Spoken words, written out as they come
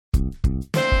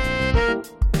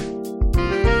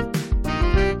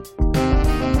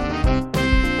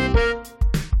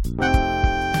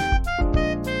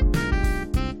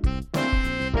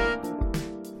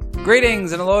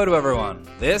Greetings and hello to everyone.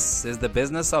 This is the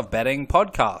Business of Betting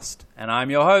podcast, and I'm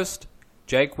your host,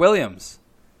 Jake Williams.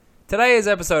 Today is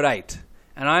episode 8,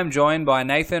 and I'm joined by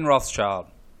Nathan Rothschild.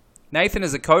 Nathan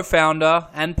is a co-founder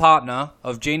and partner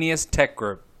of Genius Tech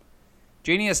Group.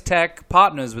 Genius Tech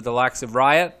partners with the likes of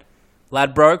Riot,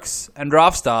 Ladbrokes, and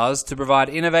DraftStars to provide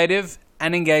innovative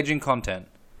and engaging content.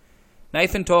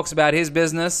 Nathan talks about his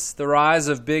business, the rise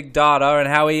of big data, and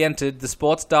how he entered the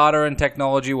sports data and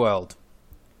technology world.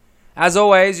 As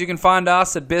always, you can find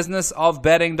us at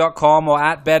businessofbetting.com or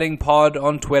at bettingpod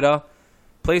on Twitter.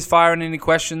 Please fire in any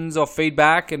questions or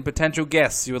feedback and potential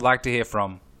guests you would like to hear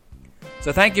from.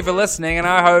 So thank you for listening, and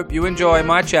I hope you enjoy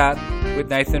my chat with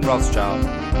Nathan Rothschild.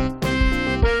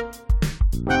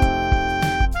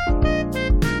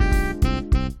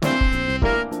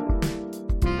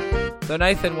 So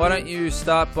Nathan, why don't you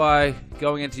start by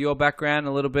going into your background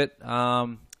a little bit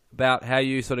about how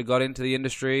you sort of got into the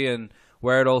industry and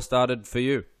where it all started for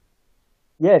you.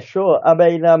 Yeah, sure. I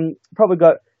mean, probably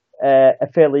got a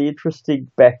fairly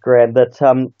interesting background. That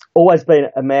always been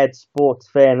a mad sports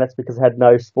fan. That's because I had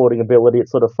no sporting ability at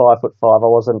sort of 5'5". I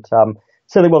wasn't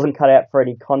certainly wasn't cut out for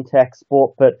any contact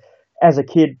sport. But as a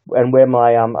kid, and where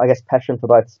my passion for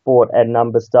both sport and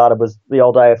numbers started was the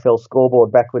old AFL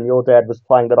scoreboard back when your dad was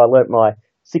playing. That I learnt my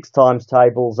 6 times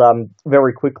tables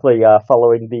very quickly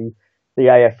following the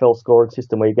AFL scoring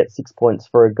system where you get 6 points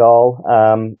for a goal.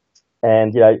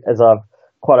 And, you know, as I'm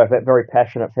quite a very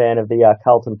passionate fan of the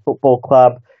Carlton Football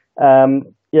Club,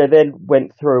 then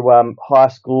went through high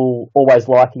school, always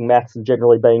liking maths and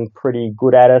generally being pretty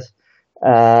good at it.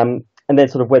 And then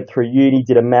sort of went through uni,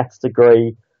 did a maths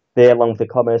degree there along with a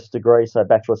commerce degree, so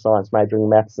Bachelor of Science majoring in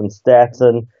maths and stats.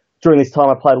 And during this time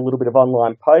I played a little bit of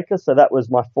online poker, so that was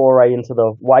my foray into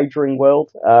the wagering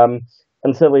world.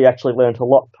 And certainly actually learned a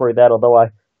lot through that, although I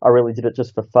really did it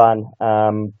just for fun.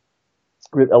 A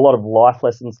lot of life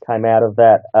lessons came out of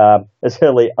that. There's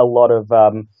certainly a lot of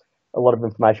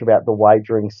information about the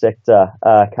wagering sector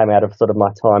came out of sort of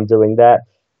my time doing that.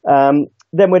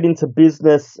 Then went into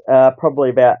business probably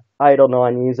about 8 or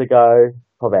 9 years ago,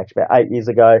 probably actually about 8 years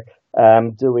ago,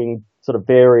 doing sort of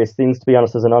various things. To be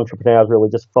honest, as an entrepreneur, I was really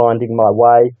just finding my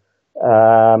way.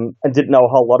 And didn't know a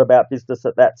whole lot about business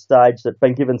at that stage. I'd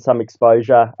been given some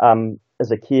exposure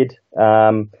as a kid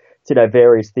to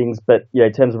various things, but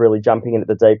in terms of really jumping in at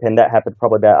the deep end, that happened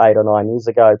probably about 8 or 9 years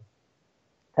ago.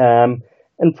 And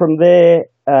from there,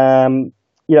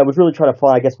 was really trying to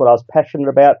find, I guess, what I was passionate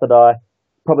about. But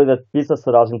probably the business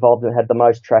that I was involved in that had the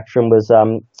most traction was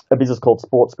a business called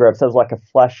SportsGrab. So it was like a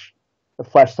flash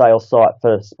sales site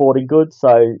for sporting goods.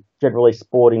 So generally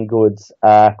sporting goods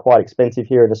are quite expensive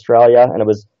here in Australia, and it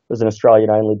was an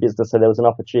Australian-only business, so there was an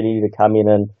opportunity to come in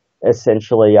and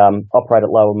essentially operate at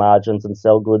lower margins and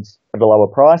sell goods at a lower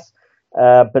price.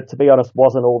 But to be honest,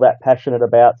 wasn't all that passionate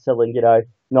about selling,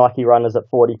 Nike runners at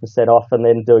 40% off and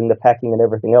then doing the packing and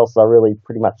everything else. I really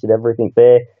pretty much did everything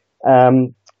there.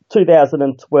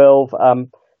 2012,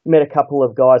 met a couple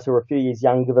of guys who were a few years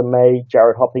younger than me,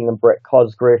 Jared Hopping and Brett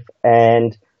Cosgriff,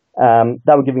 and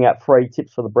they were giving out free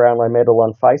tips for the Brownlow Medal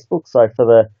on Facebook. So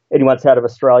for anyone out of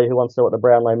Australia who wants to know what the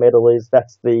Brownlow Medal is,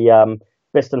 that's the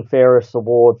best and fairest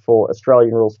award for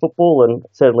Australian rules football. And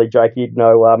certainly, Jake, you'd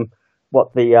know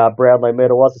what the Brownlow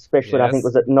Medal was, especially, yes. I think,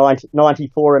 was it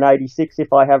 94 and 86,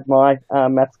 if I have my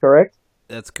maths correct?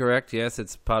 That's correct, yes.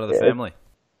 It's part of the family.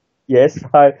 Yes.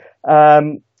 So,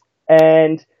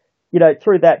 and,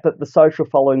 through that, but the social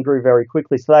following grew very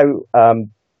quickly. So they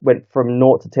went from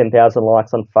 0 to 10,000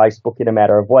 likes on Facebook in a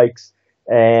matter of weeks.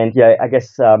 And, I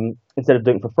guess instead of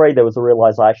doing it for free, there was a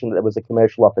realization that there was a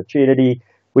commercial opportunity.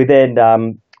 We then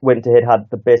went to headhunt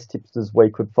the best tipsters we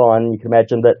could find. You can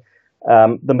imagine that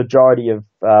the majority of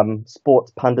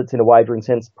sports pundits in a wagering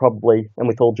sense probably, and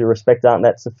with all due respect, aren't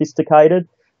that sophisticated.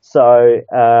 So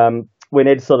we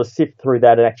need to sort of sift through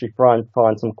that and actually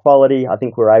find some quality. I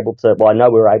think I know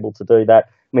we were able to do that.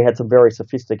 We had some very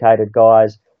sophisticated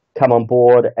guys come on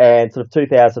board, and sort of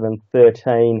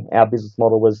 2013, our business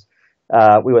model was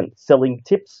we went selling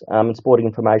tips and sporting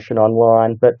information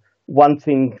online. But one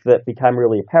thing that became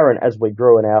really apparent as we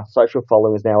grew, and our social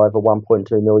following is now over 1.2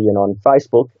 million on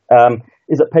Facebook,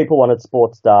 is that people wanted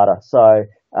sports data. So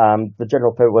the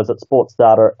general feeling was that sports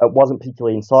data, it wasn't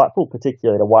particularly insightful,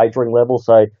 particularly at a wagering level.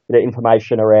 So the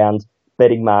information around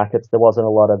betting markets, there wasn't a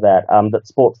lot of that. That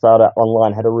sports data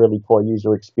online had a really poor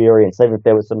user experience. Even if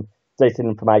there was some decent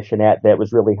information out there, it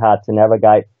was really hard to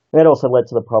navigate. And that also led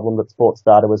to the problem that sports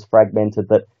data was fragmented,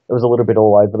 that it was a little bit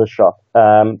all over the shop.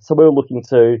 So we were looking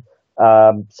to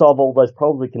solve all those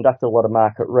problems. We conducted a lot of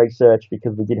market research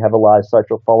because we did have a large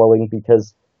social following,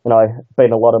 because,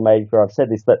 been a lot of media where I've said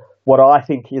this, that what I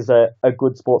think is a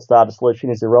good sports data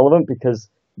solution is irrelevant because,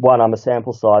 one, I'm a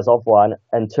sample size of one,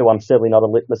 and two, I'm certainly not a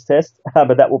litmus test,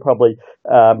 but that will probably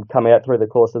come out through the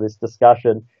course of this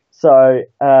discussion. So,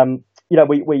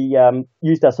 we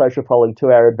used our social following to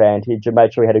our advantage and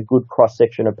made sure we had a good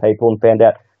cross-section of people and found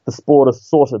out the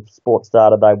sort of sports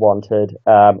data they wanted,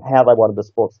 how they wanted the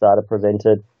sports data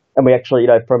presented. And we actually,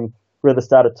 from really the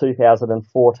start of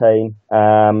 2014,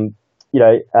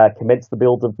 commenced the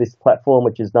build of this platform,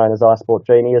 which is known as iSport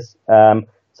Genius.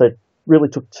 So it really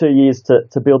took 2 years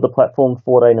to build the platform,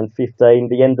 14 and 15.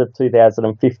 The end of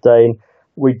 2015,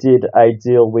 we did a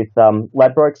deal with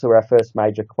Ladbrokes, who were our first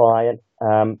major client.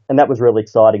 And that was really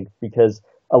exciting because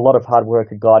a lot of hard work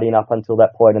had got in up until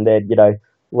that point. And then,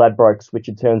 Ladbrokes, which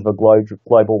in terms of a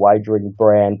global wagering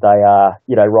brand, they are,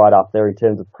 right up there in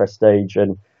terms of prestige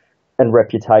and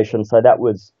reputation. So that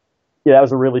was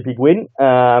a really big win.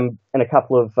 And a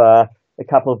couple of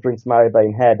drinks may have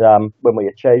been had when we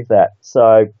achieved that.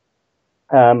 So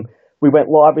we went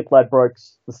live with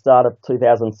Ladbrokes the start of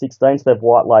 2016. So they've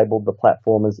white labelled the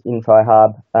platform as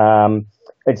InfoHub.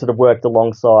 And sort of worked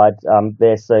alongside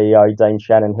their CEO, Dean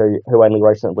Shannon, who only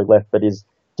recently left, but is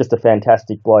just a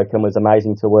fantastic bloke and was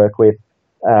amazing to work with.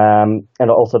 And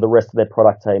also the rest of their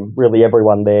product team, really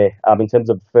everyone there. In terms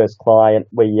of the first client,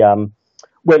 we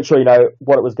weren't sure,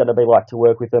 what it was going to be like to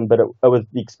work with them, but the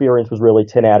experience was really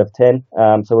 10 out of 10.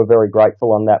 So we're very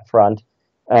grateful on that front.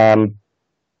 And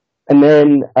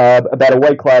then about a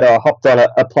week later, I hopped on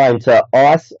a plane to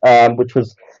ICE, which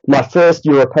was my first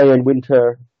European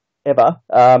winter ever.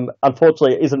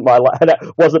 Unfortunately, it wasn't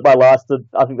my last. And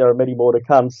I think there are many more to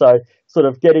come. So sort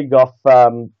of getting off,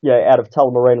 out of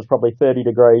Tullamarine was probably 30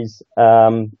 degrees,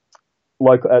 the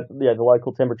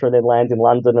local temperature, and then land in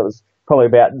London. It was probably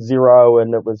about 0,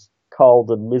 and it was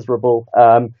cold and miserable.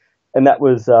 And that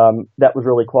was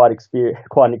really quite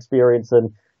an experience,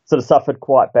 and sort of suffered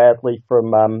quite badly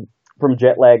from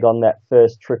jet lag on that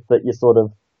first trip. That you're sort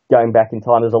of going back in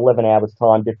time. There's 11 hours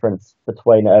time difference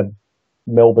between a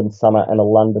Melbourne summer and a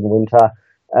London winter.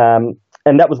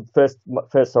 And that was the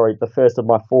first of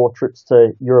my 4 trips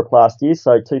to Europe last year.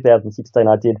 So 2016,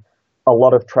 I did a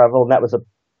lot of travel, and that was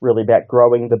really about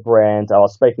growing the brand. I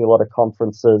was speaking at a lot of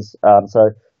conferences, so I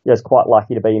was quite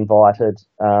lucky to be invited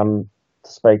to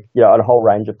speak, on a whole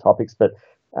range of topics. But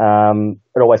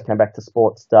it always came back to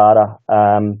sports data.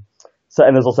 And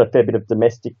there's also a fair bit of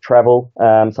domestic travel.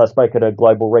 So I spoke at a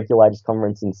global regulators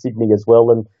conference in Sydney as well,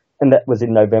 and that was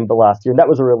in November last year. And that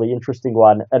was a really interesting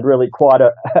one, and really quite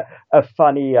a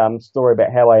funny story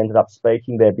about how I ended up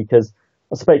speaking there, because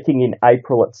I was speaking in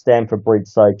April at Stamford Bridge,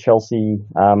 so Chelsea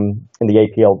in the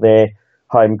EPL, their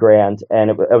home ground,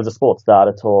 and it was a sports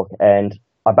data talk. And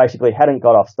I basically hadn't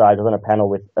got off stage. I was on a panel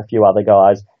with a few other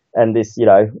guys, and this,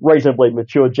 reasonably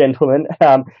mature gentleman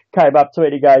came up to me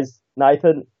and he goes,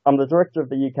 "Nathan, I'm the director of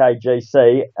the UK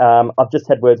GC. I've just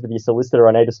had words with your solicitor.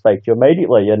 I need to speak to you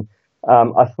immediately." And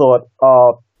I thought,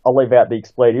 I'll leave out the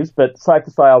expletives, but safe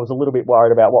to say I was a little bit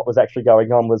worried about what was actually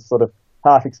going on, was sort of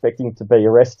half expecting to be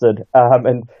arrested.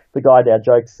 And the guy now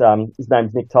jokes, his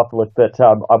name's Nick Topolik, that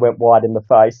I went white in the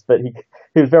face, but he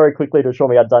was very quickly to assure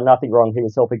me I'd done nothing wrong. He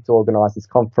was helping to organise this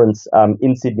conference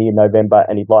in Sydney in November,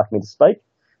 and he'd like me to speak.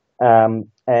 And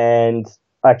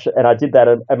I did that.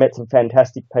 I met some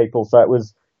fantastic people. So it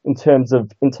was, in terms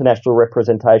of international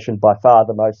representation, by far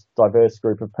the most diverse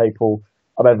group of people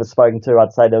I've ever spoken to.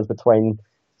 I'd say there was between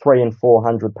 300 and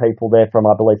 400 people there from,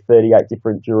 I believe, 38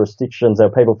 different jurisdictions. There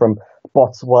were people from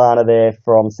Botswana there,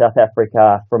 from South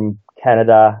Africa, from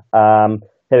Canada,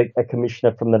 had a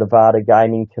commissioner from the Nevada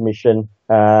Gaming Commission.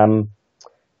 It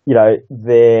was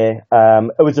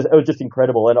just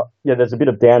incredible. And there's a bit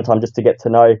of downtime just to get to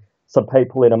know some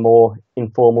people in a more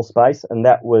informal space, and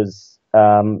that was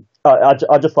I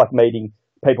just like meeting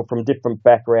people from different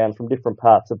backgrounds, from different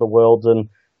parts of the world, and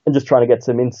just trying to get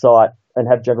some insight and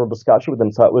have general discussion with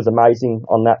them. So it was amazing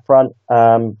on that front.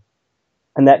 And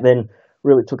that then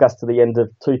really took us to the end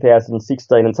of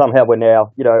 2016, and somehow we're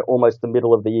now, almost the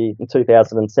middle of the year in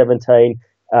 2017.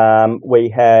 We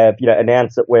have,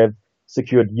 announced that we've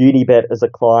secured Unibet as a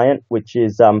client, which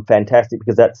is fantastic,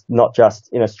 because that's not just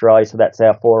in Australia. So that's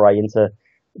our foray into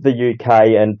the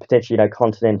UK and potentially,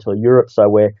 continental Europe. So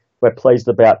we're pleased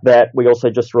about that. We also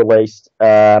just released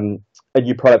a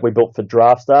new product we built for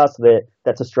DraftStar. So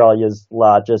that's Australia's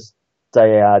largest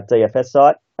DFS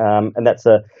site, and that's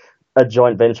a a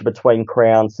joint venture between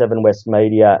Crown, Seven West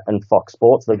Media, and Fox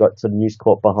Sports. They've got some News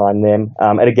Corp behind them,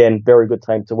 and again, very good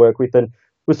team to work with. And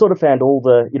we've sort of found all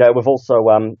the, we've also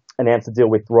announced a deal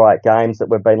with Riot Games that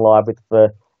we've been live with for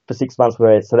 6 months.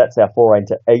 So that's our foray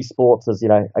into esports, as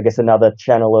I guess another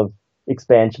channel of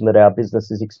expansion that our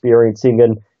business is experiencing.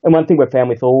 And one thing we've found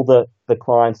with all the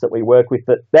clients that we work with,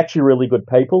 that they're actually really good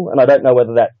people. And I don't know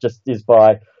whether that just is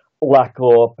by luck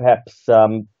or perhaps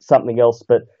something else,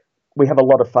 but we have a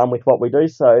lot of fun with what we do.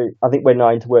 So I think we're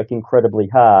known to work incredibly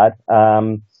hard,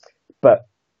 but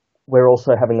we're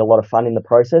also having a lot of fun in the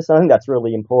process. I think that's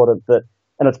really important,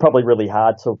 and it's probably really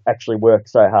hard to actually work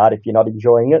so hard if you're not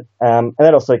enjoying it. And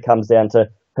that also comes down to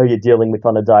who you're dealing with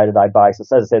on a day-to-day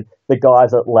basis. As I said, the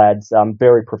guys at Lads,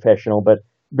 very professional, but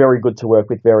very good to work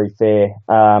with, very fair.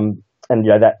 And,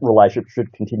 that relationship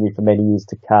should continue for many years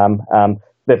to come.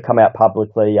 They've come out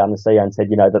publicly, the CEO, and said,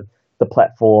 that the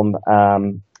platform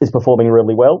is performing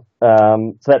really well.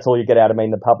 So that's all you get out of me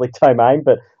in the public domain.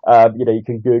 But, you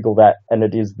can Google that and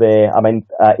it is there. I mean,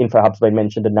 InfoHub's been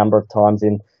mentioned a number of times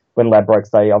when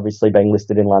Ladbrokes, they obviously being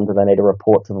listed in London, they need to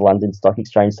report to the London Stock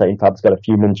Exchange. So InfoHub's got a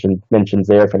few mentions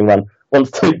there if anyone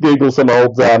wants to Google some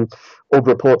old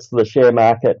reports to the share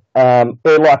market.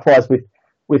 Or likewise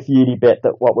with Unibet,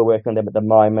 that what we're working on them at the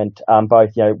moment,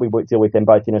 both, we deal with them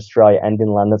both in Australia and in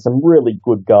London. Some really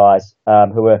good guys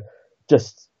who are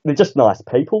they're just nice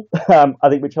people, I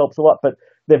think, which helps a lot, but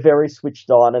they're very switched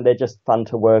on and they're just fun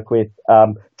to work with.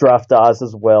 Draftars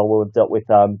as well, we've dealt with,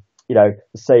 the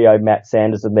CEO, Matt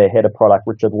Sanders, and their head of product,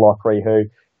 Richard Lockery, who,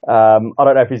 I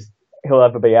don't know if he'll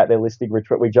ever be out there listening, Rich,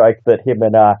 but we joke that him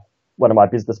and one of my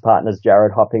business partners,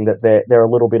 Jared Hopping, that they're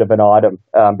a little bit of an item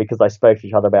because they speak to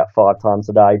each other about 5 times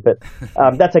a day. But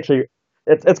that's actually,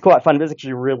 it's quite fun. It's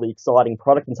actually a really exciting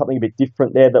product and something a bit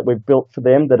different there that we've built for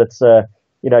them, that it's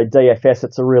DFS,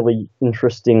 it's a really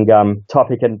interesting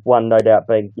topic, and one no doubt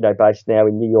being, based now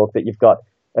in New York, that you've got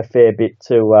a fair bit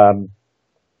to,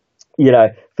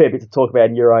 talk about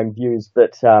in your own views.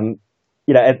 But,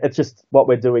 it's just what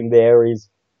we're doing there is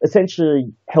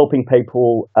essentially helping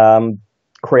people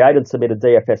create and submit a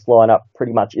DFS lineup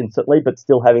pretty much instantly, but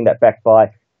still having that backed by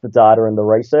the data and the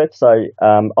research. So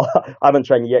I haven't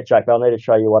shown you yet, Jake, but I'll need to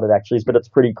show you what it actually is. But it's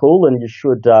pretty cool, and you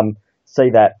should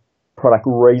see that product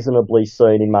reasonably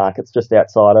soon in markets just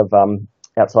outside of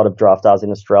Draftars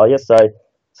in Australia. So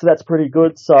that's pretty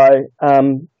good. So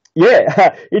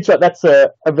it's that's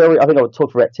a very, I think I would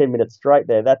talk for about 10 minutes straight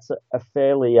there. That's a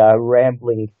fairly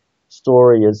rambling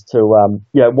story as to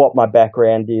what my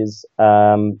background is,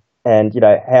 and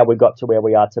how we got to where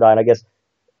we are today, and I guess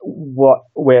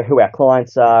who our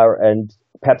clients are, and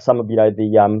perhaps some of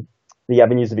the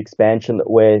avenues of expansion that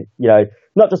we're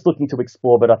not just looking to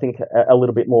explore, but I think a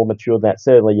little bit more mature than that.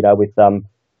 Certainly,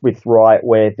 with Riot,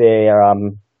 where they're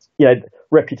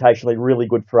reputationally really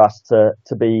good for us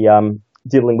to be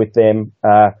dealing with them.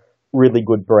 Really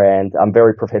good brand,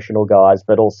 very professional guys,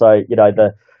 but also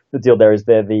the deal there is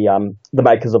they're the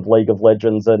makers of League of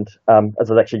Legends, and as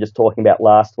I was actually just talking about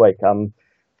last week,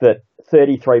 that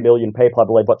 33 million people, I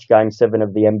believe, watched Game 7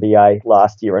 of the NBA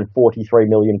last year, and 43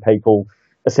 million people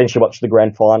essentially watched the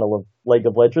grand final of League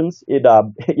of Legends in I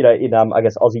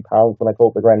guess Aussie parlance when I call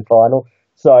it the grand final.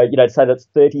 So to say that's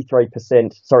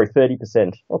 30%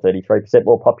 or 33%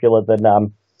 more popular than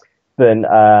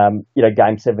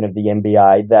Game 7 of the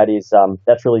NBA.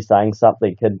 That's really saying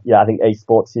something. And I think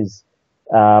esports is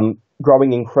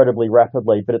growing incredibly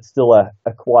rapidly, but it's still a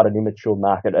quite an immature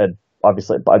market, and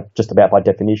obviously just about by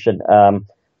definition, a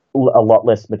lot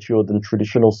less mature than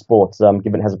traditional sports,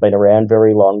 given it hasn't been around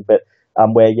very long. But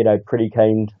we're pretty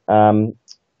keen on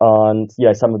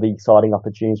some of the exciting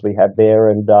opportunities we have there,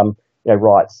 and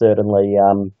Riot certainly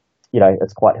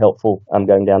it's quite helpful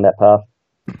going down that path.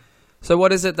 So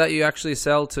what is it that you actually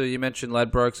sell to? You mentioned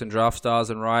Ladbrokes and Draftstars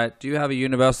and Riot. Do you have a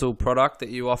universal product that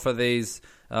you offer these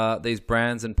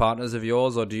brands and partners of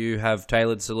yours, or do you have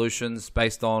tailored solutions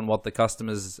based on what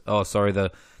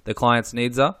the the client's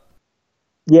needs are?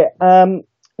 Yeah,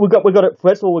 we've got it.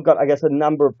 First of all, we've got, I guess, a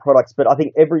number of products, but I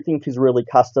think everything is really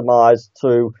customized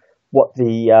to what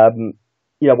the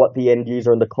what the end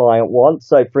user and the client wants.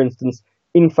 So, for instance,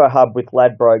 InfoHub with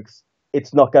Ladbrokes,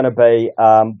 it's not going to be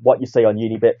what you see on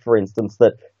Unibet, for instance,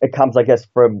 that it comes, I guess,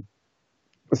 from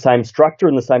the same structure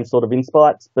and the same sort of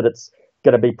insights, but it's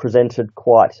going to be presented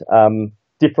quite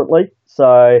differently.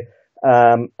 So,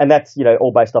 and that's,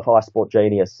 all based off iSport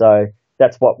Genius. So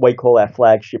that's what we call our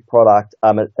flagship product.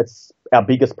 It's our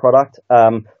biggest product.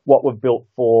 What we've built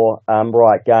for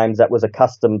Riot Games, that was a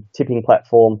custom tipping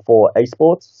platform for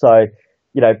esports. So,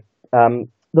 the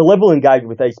level of engagement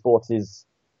with esports is,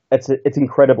 it's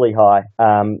incredibly high,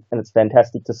 and it's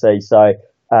fantastic to see. So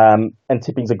and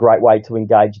tipping's a great way to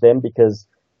engage them because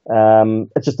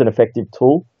it's just an effective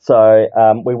tool. So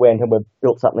we went and we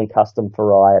built something custom for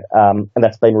Riot, and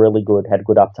that's been really good, had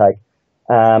good uptake.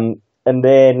 And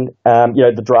then,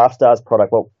 the Draft Stars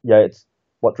product, it's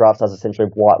what Draft Stars essentially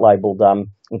white labeled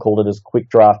and called it as Quick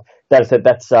Draft. That said,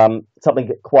 that's something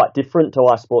quite different to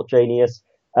iSport Genius.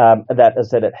 That, as I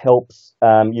said, it helps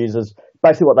users.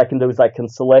 Basically, what they can do is they can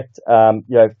select, 5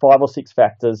 or 6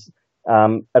 factors.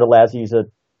 It allows users,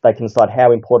 they can decide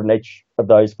how important each of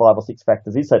those 5 or 6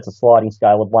 factors is. So it's a sliding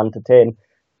scale of 1 to 10.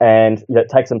 And it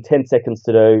takes them 10 seconds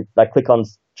to do. They click on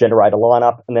generate a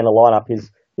lineup, and then a lineup is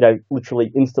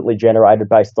literally instantly generated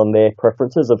based on their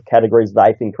preferences of categories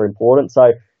they think are important.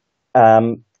 So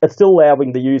it's still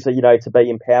allowing the user, to be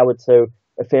empowered to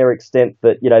a fair extent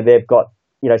that, they've got,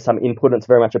 some input. It's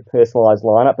very much a personalised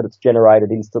lineup, but it's generated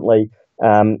instantly.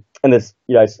 And there's,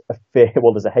 there's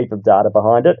a heap of data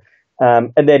behind it.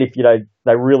 And then if,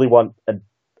 they really want a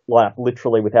lineup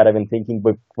literally without even thinking,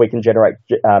 we can generate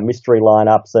mystery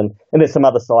lineups. And there's some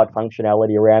other side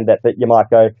functionality around that you might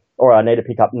go, all right, I need to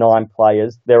pick up 9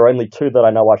 players. There are only 2 that I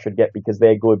know I should get because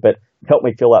they're good, but help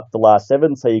me fill up the last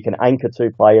 7. So you can anchor 2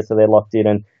 players so they're locked in,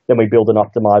 and then we build an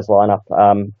optimized lineup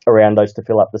around those to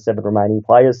fill up the 7 remaining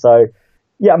players. So,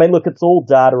 yeah, look, it's all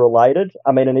data related.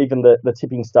 And even the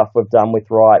tipping stuff we've done with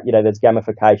Riot, there's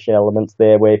gamification elements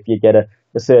there where if you get a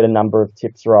certain number of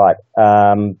tips right,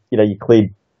 you clear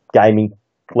gaming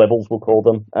levels, we'll call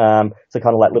them. So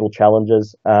kind of like little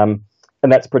challenges. And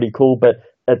that's pretty cool. But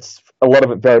it's a lot of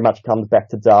it very much comes back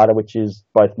to data, which is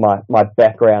both my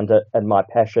background and my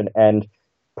passion, and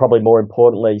probably more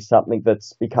importantly, something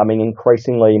that's becoming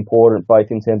increasingly important,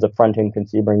 both in terms of front-end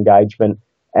consumer engagement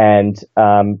and,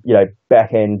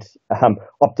 back-end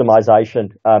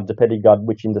optimization, depending on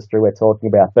which industry we're talking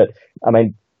about. But,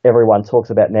 everyone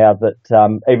talks about now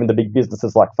that even the big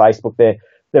businesses like Facebook,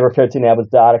 they're referred to now as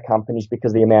data companies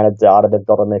because of the amount of data they've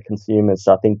got on their consumers.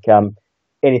 So I think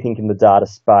anything in the data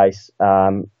space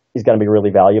is going to be really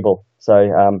valuable. So,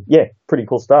 pretty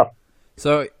cool stuff.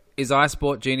 So is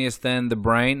iSport Genius then the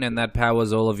brain and that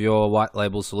powers all of your white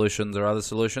label solutions or other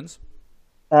solutions?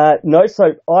 No,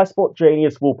 so iSport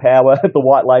Genius will power the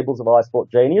white labels of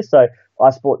iSport Genius. So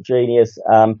iSport Genius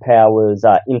powers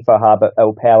InfoHub. It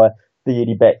will power the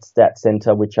Unibet Stat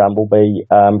Center, which will be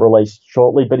released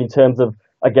shortly. But in terms of,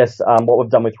 I guess, what we've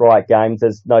done with Riot Games,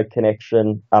 there's no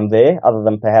connection there other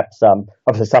than perhaps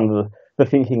obviously some of the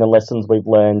thinking and lessons we've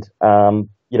learned,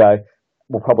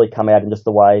 will probably come out in just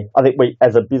the way. I think we,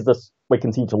 as a business, we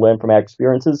continue to learn from our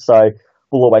experiences. So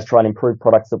we'll always try and improve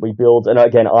products that we build. And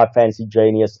again, iFantasy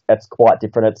Genius, it's quite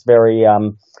different. It's very,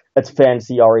 it's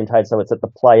fantasy orientated. So it's at the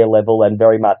player level and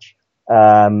very much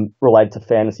related to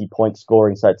fantasy point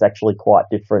scoring. So it's actually quite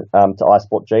different to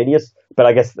iSport Genius. But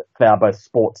I guess they are both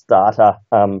sports data,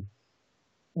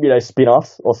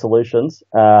 spin-offs or solutions.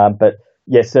 But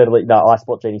yeah, certainly, no,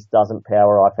 iSport Genius doesn't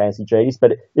power iFantasy Genius,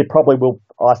 but it probably will,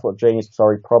 iSport Genius,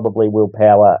 probably will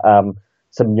power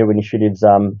some new initiatives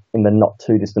in the not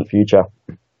too distant future.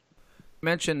 You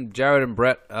mentioned Jared and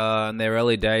Brett in their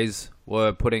early days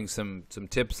were putting some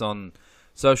tips on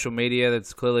social media.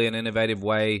 That's clearly an innovative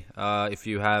way if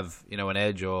you have an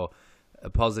edge or a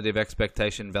positive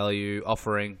expectation value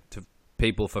offering to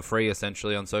people for free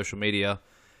essentially on social media.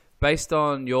 Based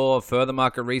on your further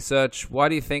market research, why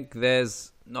do you think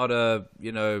there's not a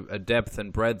depth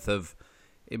and breadth of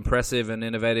impressive and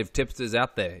innovative tipsters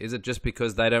out there? Is it just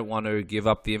because they don't want to give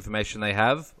up the information they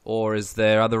have, or is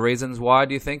there other reasons why,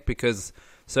 do you think? Because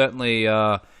certainly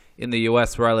in the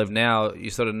US where I live now,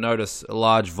 you sort of notice a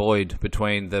large void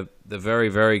between the very,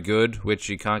 very good, which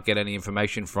you can't get any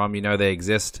information from, they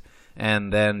exist,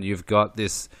 and then you've got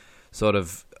this sort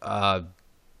of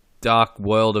dark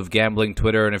world of gambling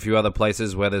Twitter and a few other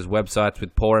places where there's websites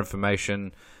with poor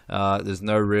information. There's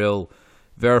no real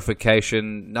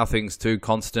verification. Nothing's too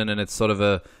constant, and it's sort of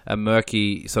a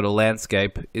murky sort of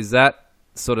landscape. Is that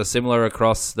sort of similar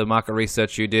across the market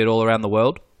research you did all around the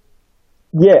world?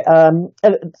 Yeah, and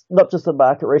it's not just the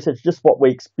market research, just what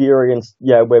we experienced,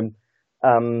 when,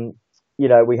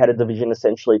 we had a division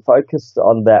essentially focused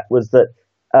on that, was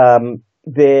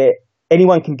that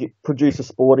anyone can produce a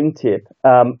sporting tip.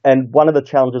 And one of the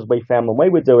challenges we found when we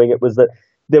were doing it was that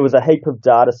there was a heap of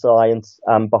data science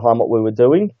behind what we were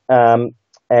doing. And,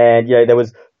 there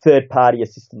was third-party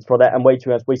assistance for that. And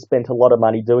we spent a lot of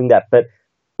money doing that. But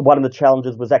one of the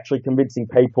challenges was actually convincing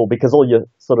people, because all you're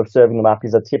sort of serving them up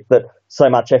is a tip, that so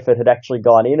much effort had actually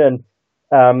gone in.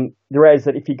 And whereas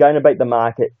that if you're going to beat the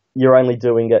market, you're only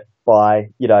doing it by,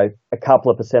 a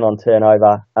couple of % on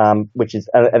turnover, which is,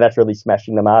 and that's really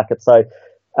smashing the market. So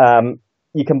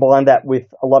you combine that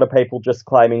with a lot of people just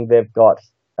claiming they've got,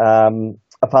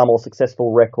 a far more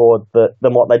successful record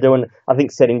than what they do, and I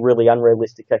think setting really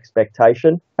unrealistic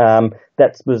expectation.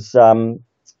 That's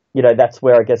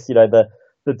where I guess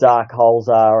the dark holes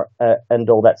are and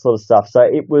all that sort of stuff. So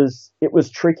it was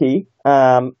tricky,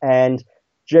 and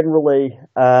generally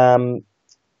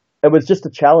it was just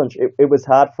a challenge. It was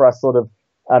hard for us sort of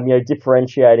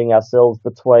differentiating ourselves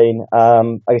between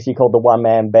I guess you call the one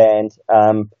man band.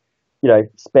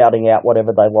 Spouting out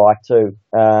whatever they like to,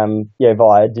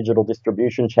 via digital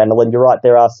distribution channel. And you're right,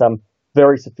 there are some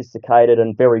very sophisticated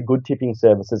and very good tipping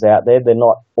services out there. They're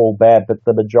not all bad, but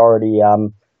the majority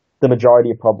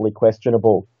are probably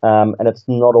questionable. And it's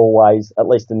not always, at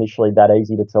least initially, that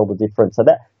easy to tell the difference. So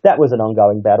that was an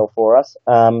ongoing battle for us.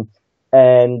 And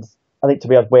I think, to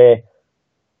be honest,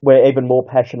 we're even more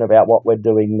passionate about what we're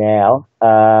doing now,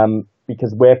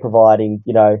 because we're providing,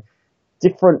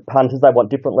 different punters. They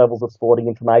want different levels of sporting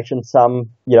information.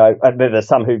 Some, there's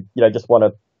some who, just want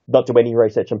to not do any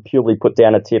research and purely put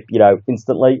down a tip,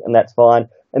 instantly, and that's fine.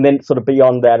 And then sort of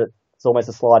beyond that, it's almost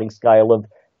a sliding scale of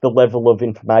the level of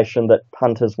information that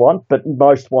punters want, but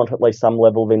most want at least some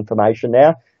level of information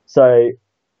now. So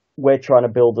we're trying to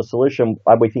build a solution.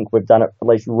 We think we've done it at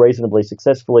least reasonably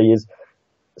successfully, is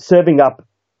serving up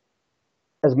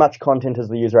as much content as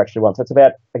the user actually wants. It's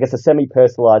about, I guess, a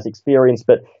semi-personalized experience,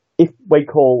 but if we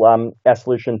call our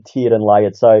solution tiered and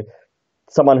layered, so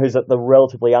someone who's at the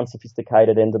relatively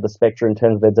unsophisticated end of the spectrum in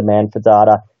terms of their demand for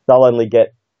data, they'll only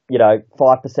get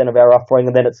 5% of our offering,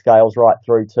 and then it scales right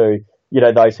through to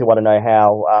those who want to know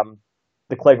how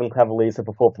the Cleveland Cavaliers have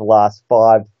performed for the last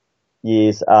 5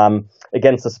 years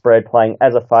against the spread, playing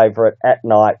as a favourite at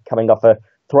night, coming off a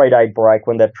 3-day break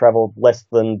when they've travelled less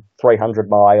than 300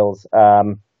 miles.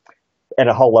 And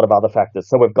a whole lot of other factors.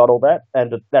 So we've got all that,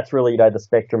 and that's really, the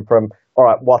spectrum from, all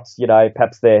right, what's,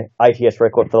 perhaps their ATS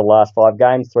record for the last 5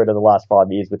 games through to the last 5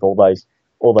 years with all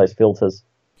those filters.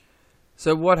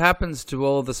 So what happens to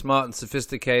all the smart and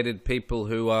sophisticated people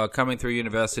who are coming through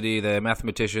university? They're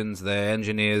mathematicians, they're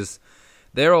engineers,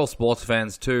 they're all sports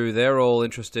fans too. They're all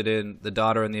interested in the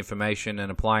data and the information and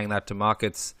applying that to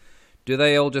markets. Do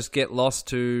they all just get lost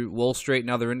to Wall Street and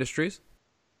other industries?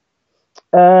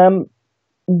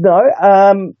 No,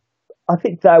 I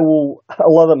think they will. A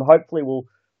lot of them, hopefully, will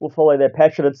follow their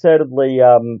passion. And certainly,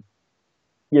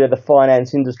 the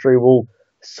finance industry will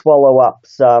swallow up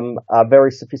some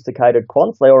very sophisticated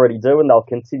quants. They already do, and they'll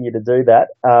continue to do that.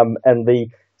 And the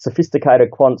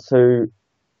sophisticated quants who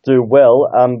do well,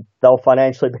 they'll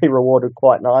financially be rewarded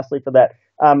quite nicely for that.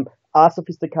 Are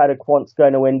sophisticated quants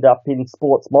going to end up in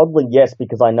sports modelling? Yes,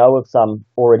 because I know of some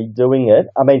already doing it.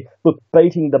 I mean, look,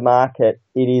 beating the market,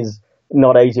 it is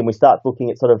not easy. And we start looking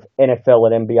at sort of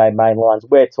NFL and NBA main lines.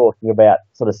 We're talking about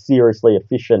sort of seriously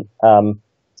efficient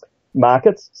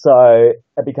markets. So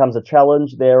it becomes a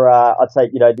challenge. There are, I'd say,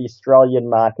 the Australian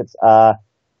markets are,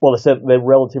 well, they're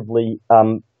relatively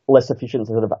less efficient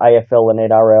than sort of AFL and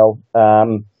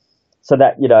NRL. So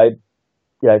that,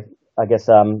 I guess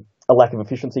a lack of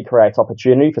efficiency creates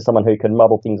opportunity for someone who can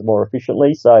model things more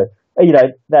efficiently. So,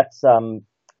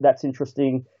 that's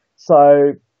interesting.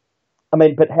 So, I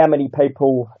mean, but how many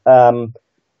people,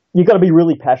 you've got to be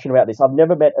really passionate about this. I've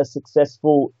never met a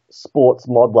successful sports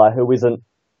modeler who isn't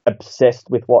obsessed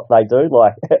with what they do.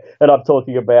 And I'm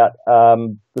talking about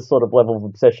the sort of level of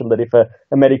obsession that if a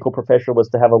medical professional was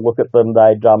to have a look at them,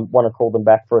 they'd want to call them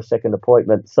back for a second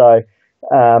appointment. So,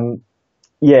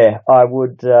 I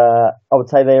would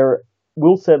say there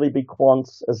will certainly be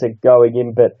quants as they're going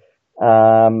in, but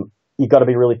you've got to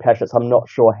be really passionate. So I'm not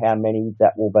sure how many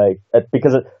that will be,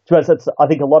 because to be honest, I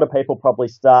think a lot of people probably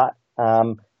start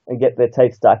and get their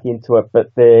teeth stuck into it,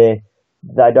 but they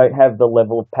don't have the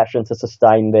level of passion to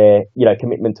sustain their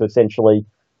commitment to essentially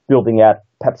building out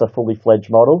perhaps a fully fledged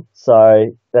model.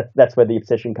 So that's where the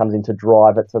obsession comes in, to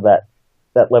drive it to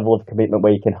that level of commitment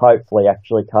where you can hopefully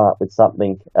actually come up with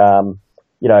something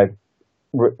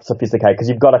sophisticated, because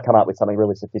you've got to come up with something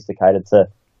really sophisticated to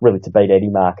beat any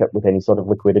market with any sort of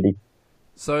liquidity.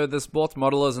 So the sports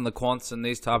modelers and the quants and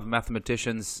these type of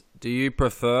mathematicians, do you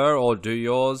prefer, or do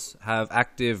yours have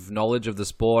active knowledge of the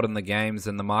sport and the games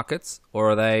and the markets,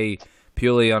 or are they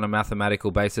purely on a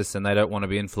mathematical basis and they don't want to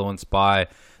be influenced by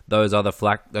those other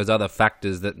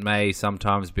factors that may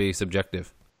sometimes be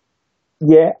subjective?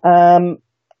 Yeah, I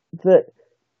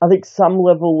think some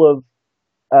level of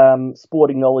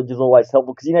sporting knowledge is always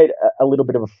helpful, because you need a little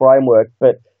bit of a framework,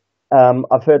 but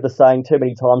I've heard the saying too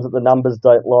many times that the numbers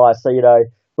don't lie. So,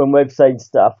 when we've seen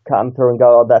stuff come through and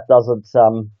go, oh, that doesn't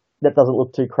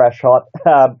look too crash hot.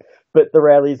 But the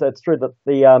reality is it's true that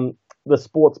the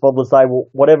sports modelers, they will,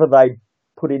 whatever they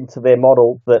put into their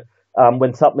model, that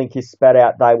when something is spat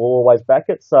out, they will always back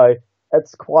it. So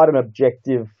it's quite an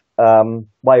objective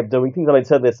way of doing things. I mean,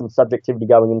 so there's some subjectivity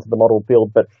going into the model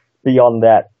build, but beyond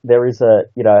that, there is an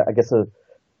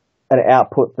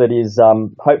output that is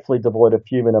hopefully devoid of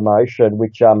human emotion,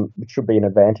 which should be an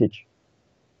advantage.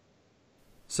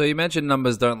 So you mentioned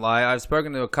numbers don't lie. I've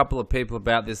spoken to a couple of people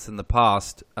about this in the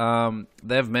past.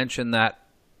 They've mentioned that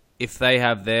if they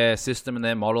have their system and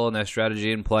their model and their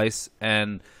strategy in place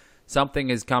and something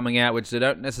is coming out which they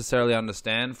don't necessarily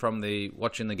understand from the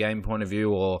watching the game point of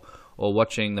view or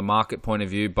watching the market point of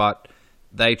view, but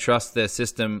they trust their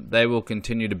system, they will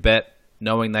continue to bet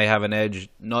knowing they have an edge,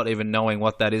 not even knowing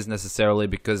what that is necessarily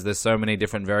because there's so many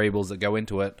different variables that go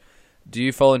into it. Do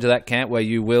you fall into that camp where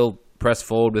you will press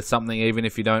forward with something even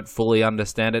if you don't fully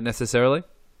understand it necessarily?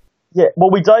 Yeah, well,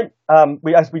 we don't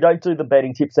do the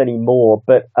betting tips anymore,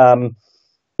 but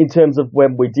in terms of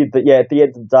when we did that, at the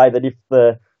end of the day,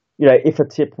 that if a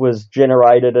tip was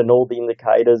generated and all the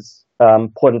indicators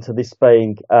pointed to this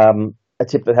being a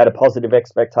tip that had a positive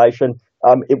expectation,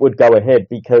 it would go ahead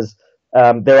because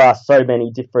there are so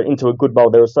many different, into a good model,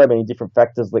 there are so many different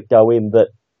factors that go in that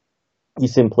you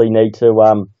simply need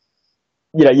to,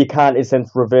 you can't in a sense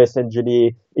reverse engineer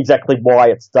exactly why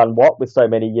it's done what with so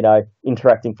many,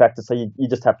 interacting factors. So you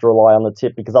just have to rely on the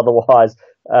tip because otherwise,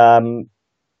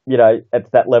 it's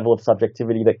that level of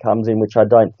subjectivity that comes in, which I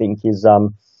don't think is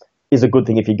a good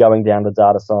thing if you're going down the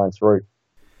data science route.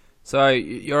 So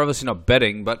you're obviously not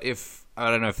betting, but I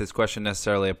don't know if this question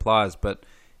necessarily applies, but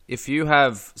if you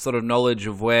have sort of knowledge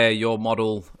of where your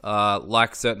model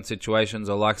likes certain situations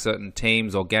or likes certain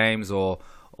teams or games or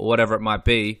whatever it might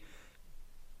be,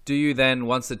 do you then,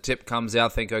 once the tip comes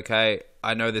out, think, okay,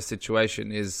 I know this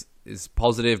situation is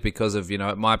positive because of,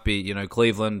 it might be,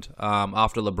 Cleveland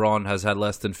after LeBron has had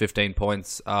less than 15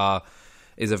 points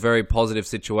is a very positive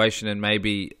situation and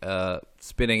maybe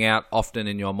spinning out often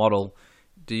in your model.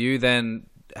 Do you then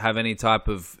have any type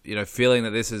of, feeling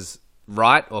that this is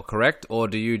right or correct, or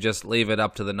do you just leave it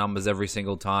up to the numbers every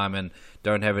single time and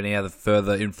don't have any other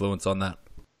further influence on that?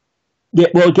 Yeah,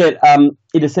 well, again,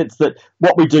 in a sense that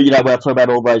what we do, we're talking about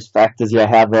all those factors,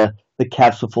 how the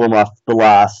Cavs perform off the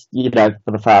last,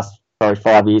 for the past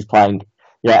 5 years playing,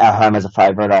 at home as a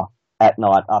favourite or at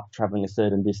night up travelling a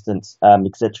certain distance,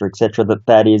 et cetera,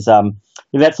 that is,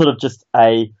 that's sort of just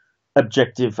a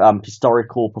objective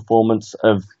historical performance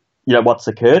of, what's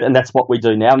occurred, and that's what we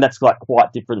do now, and that's like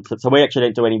quite different. So we actually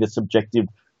don't do any of the subjective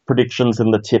predictions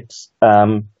and the tips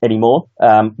anymore,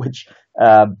 which,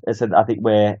 as I said, I think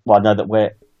I know that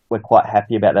we're quite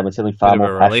happy about that. We're certainly far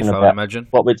more passionate about, I would imagine.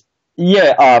 What we,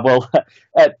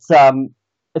 it's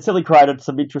certainly created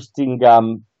some interesting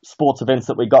sports events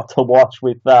that we got to watch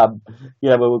with, where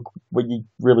you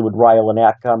really would rail an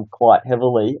outcome quite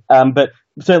heavily. But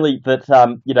certainly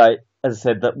that, as I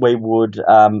said, that we would,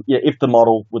 if the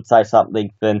model would say something,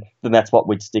 then that's what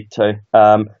we'd stick to.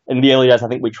 In the early days, I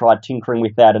think we tried tinkering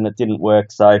with that and it didn't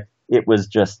work. So it was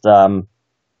just,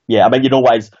 you'd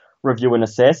always review and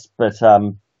assess, but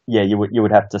you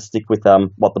would have to stick with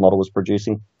what the model was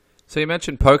producing. So you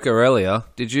mentioned poker earlier.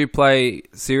 Did you play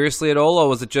seriously at all, or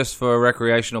was it just for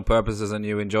recreational purposes and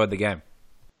you enjoyed the game?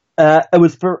 It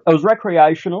was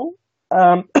recreational.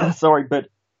 But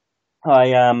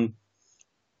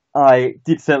I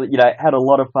did certainly, had a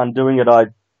lot of fun doing it. I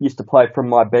used to play from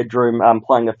my bedroom,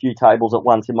 playing a few tables at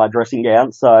once in my dressing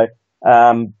gown. So,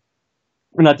 and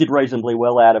I did reasonably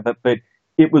well out of it, but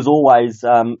it was always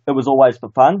for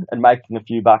fun, and making a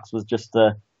few bucks was just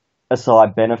a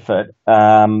side benefit.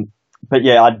 But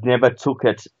yeah, I never took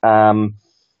it,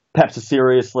 perhaps as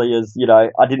seriously as,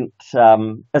 I didn't,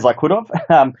 as I could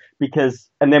have, because,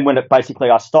 and then when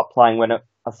I stopped playing when I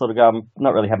sort of go, I'm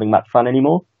not really having much fun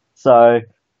anymore. So,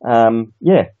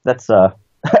 that's a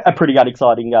pretty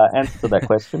unexciting answer to that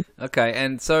question. Okay,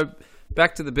 and so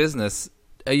back to the business.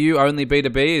 Are you only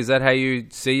B2B? Is that how you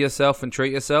see yourself and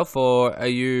treat yourself, or are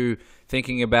you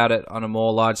thinking about it on a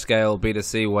more large-scale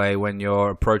B2C way when you're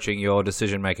approaching your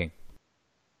decision-making?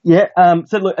 Yeah,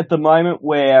 so look, at the moment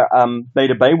we're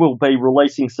B2B, we'll be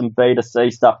releasing some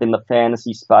B2C stuff in the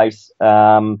fantasy space.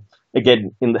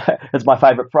 Again, it's my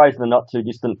favourite phrase, in the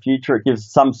not-too-distant future. It gives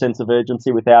some sense of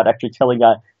urgency without actually telling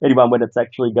anyone when it's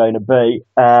actually going to be.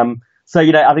 So,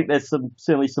 I think there's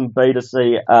certainly some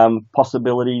B2C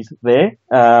possibilities there,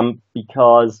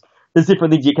 because there's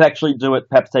different things you can actually do it,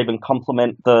 perhaps to even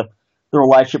complement the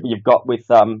relationship you've got with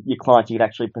your clients. You can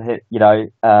actually,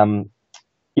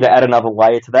 add another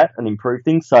layer to that and improve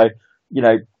things. So,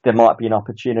 there might be an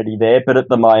opportunity there. But at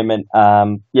the moment,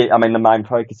 the main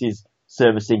focus is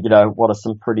servicing, what are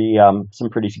some pretty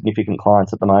significant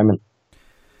clients at the moment.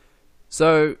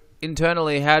 So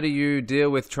internally, how do you deal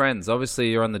with trends? Obviously,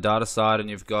 you're on the data side and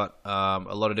you've got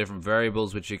a lot of different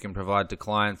variables which you can provide to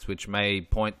clients which may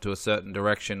point to a certain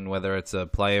direction, whether it's a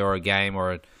play or a game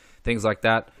or things like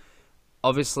that.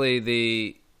 Obviously,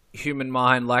 the human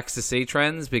mind likes to see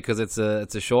trends because it's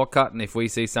a shortcut, and if we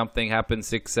see something happen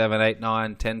 6, 7, 8,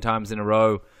 9, 10 times in a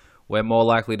row, we're more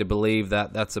likely to believe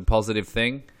that that's a positive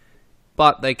thing.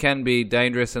 But they can be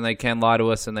dangerous and they can lie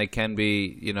to us and they can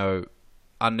be,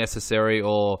 unnecessary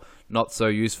or not so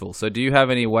useful. So do you have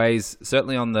any ways,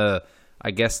 certainly on the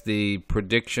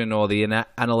prediction or the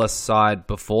analyst side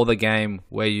before the game,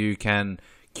 where you can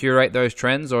curate those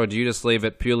trends, or do you just leave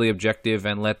it purely objective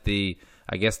and let the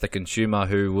consumer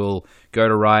who will go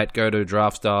to Riot, go to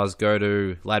DraftStars, go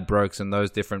to Ladbrokes and those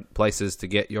different places to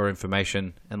get your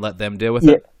information and let them deal with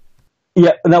it?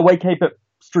 Yeah, no, we keep it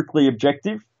strictly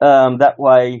objective. That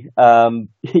way,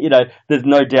 there's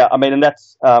no doubt. I mean, and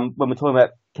that's when we're talking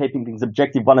about keeping things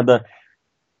objective, one of the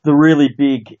really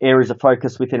big areas of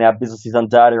focus within our business is on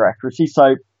data accuracy.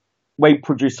 So we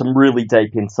produce some really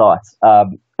deep insights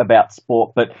about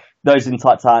sport, but those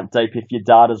insights aren't deep if your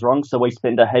data's wrong. So we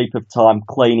spend a heap of time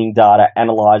cleaning data,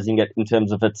 analysing it in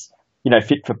terms of its,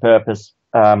 fit for purpose.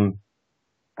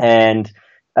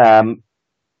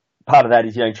 Part of that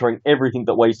is, ensuring everything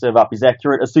that we serve up is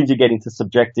accurate. As soon as you get into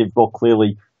subjective, well,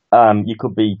 clearly you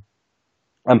could be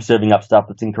serving up stuff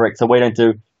that's incorrect. So we don't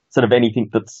do sort of anything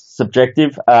that's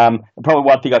subjective. Probably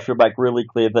one thing I should make really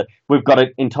clear, that we've got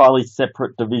an entirely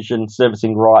separate division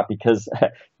servicing Riot because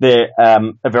they're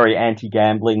a very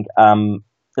anti-gambling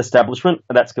establishment,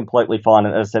 and that's completely fine.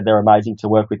 And as I said, they're amazing to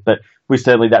work with, but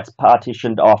that's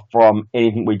partitioned off from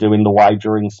anything we do in the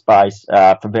wagering space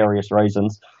for various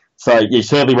reasons. So you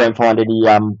certainly won't find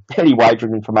any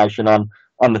wagering information on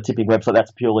the tipping website.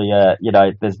 That's purely,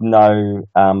 there's no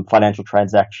financial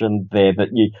transaction there. That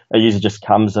a user just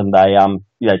comes and they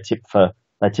tip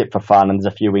for fun, and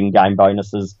there's a few in-game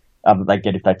bonuses that they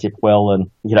get if they tip well,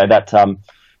 and that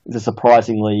is a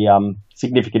surprisingly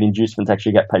significant inducement to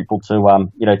actually get people to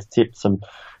to tip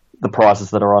the prizes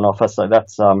that are on offer. So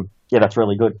that's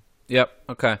really good. Yep.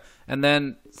 Okay. And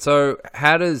then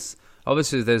how does,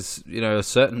 obviously there's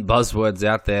certain buzzwords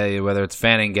out there, whether it's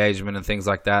fan engagement and things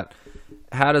like that.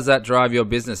 How does that drive your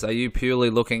business? Are you purely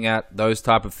looking at those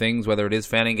type of things, whether it is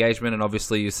fan engagement, and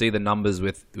obviously you see the numbers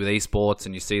with esports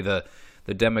and you see the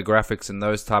demographics and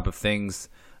those type of things?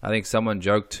 I think someone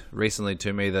joked recently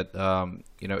to me that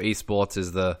esports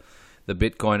is the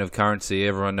Bitcoin of currency.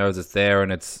 Everyone knows it's there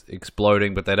and it's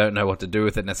exploding, but they don't know what to do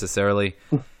with it necessarily.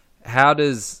 How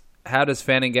does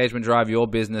fan engagement drive your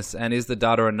business, and is the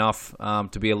data enough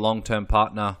to be a long-term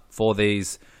partner for the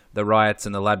Riots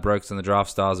and the Ladbrokes and the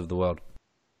DraftStars of the world?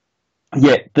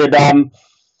 Yeah,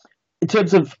 in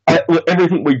terms of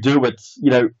everything we do, it's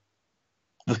the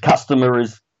customer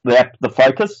is the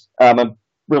focus, and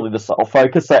really the sole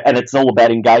focus, and it's all about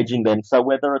engaging them. So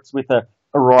whether it's with a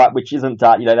Riot, which isn't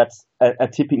that's a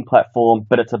tipping platform,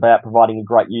 but it's about providing a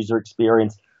great user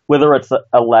experience. Whether it's a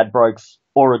Ladbrokes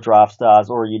or a DraftStars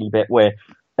or a Unibet, where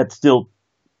it's still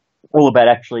all about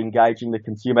actually engaging the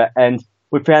consumer. And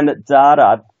we found that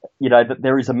data, that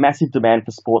there is a massive demand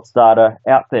for sports data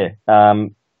out there.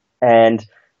 And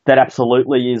that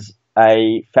absolutely is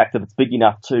a factor that's big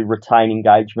enough to retain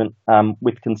engagement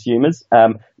with consumers.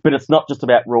 But it's not just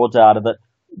about raw data. That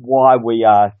why we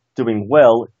are doing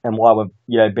well and why we've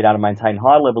been able to maintain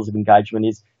high levels of engagement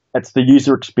is it's the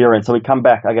user experience. So we come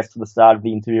back, I guess, to the start of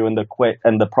the interview and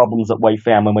the problems that we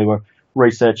found when we were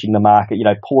researching the market.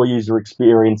 Poor user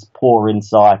experience, poor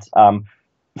insight,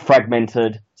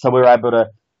 fragmented. So we were able to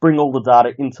bring all the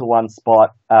data into one spot,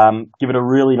 give it a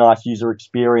really nice user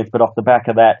experience, but off the back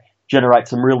of that, generate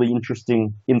some really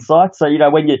interesting insights. So,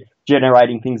 when you're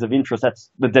generating things of interest, that's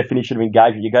the definition of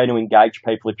engagement. You're going to engage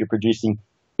people if you're producing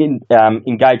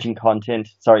engaging content.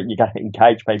 Sorry, you're going to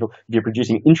engage people if you're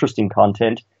producing interesting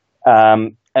content,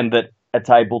 and that it's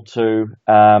able to,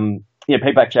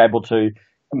 people actually able to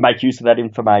make use of that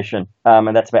information.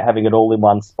 And that's about having it all in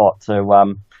one spot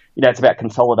to, it's about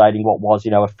consolidating what was,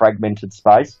 a fragmented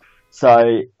space.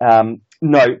 So,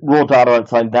 no, raw data on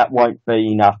its own, that won't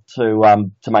be enough to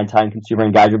maintain consumer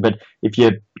engagement. But if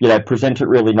you, present it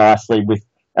really nicely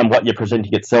and what you're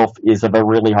presenting itself is of a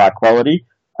really high quality,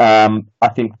 I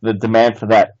think the demand for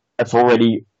that, it's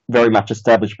already very much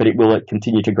established, but it will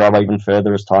continue to grow even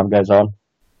further as time goes on.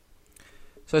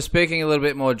 So speaking a little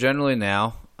bit more generally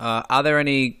now, are there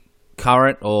any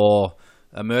current or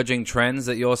emerging trends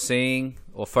that you're seeing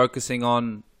or focusing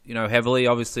on, heavily?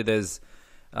 Obviously there's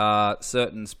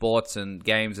certain sports and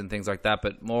games and things like that,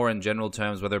 but more in general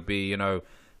terms, whether it be,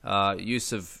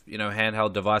 use of,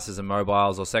 handheld devices and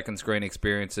mobiles or second screen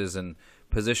experiences and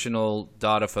positional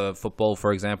data for football,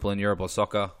 for example, in Europe, or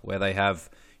soccer, where they have,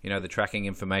 the tracking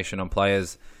information on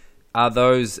players.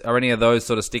 Are any of those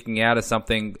sort of sticking out as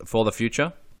something for the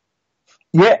future?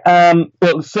 Yeah,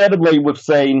 well, certainly we've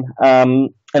seen,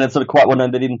 and it's sort of quite well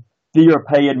known that in the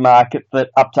European market that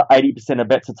up to 80% of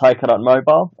bets are taken on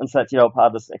mobile, and so that's part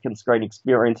of the second screen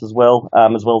experience as well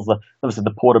as obviously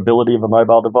the portability of a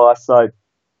mobile device. So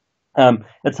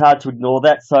it's hard to ignore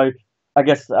that. So I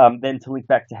guess then to link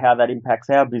back to how that impacts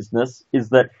our business is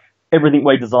that everything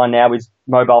we design now is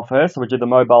mobile first. So we do the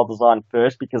mobile design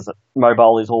first because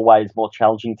mobile is always more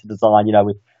challenging to design,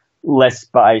 with less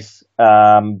space.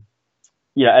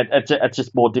 It's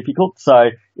just more difficult. So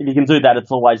if you can do that,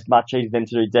 it's always much easier than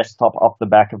to do desktop off the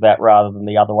back of that rather than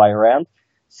the other way around.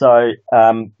 So,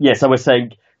 so we're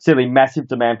seeing certainly massive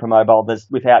demand for mobile. There's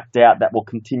without doubt that will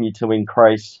continue to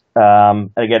increase.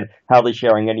 And again, hardly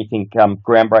sharing anything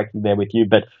groundbreaking there with you,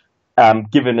 but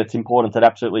given its importance, it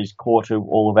absolutely is core to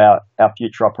all of our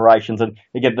future operations. And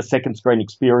again, the second screen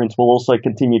experience will also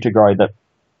continue to grow. That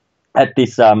at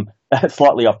this,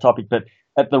 slightly off topic, but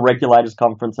at the regulators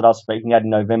conference that I was speaking at in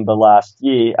November last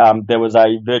year, there was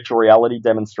a virtual reality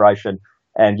demonstration,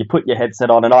 and you put your headset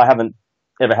on, and I haven't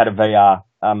ever had a VR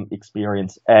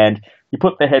experience, and you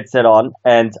put the headset on,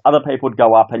 and other people would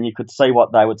go up, and you could see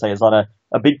what they would see as on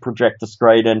a big projector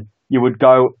screen, and you would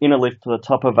go in a lift to the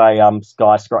top of a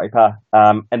skyscraper,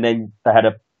 and then they had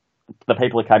the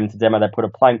people who came into demo, they put a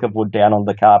plank of wood down on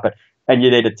the carpet, and you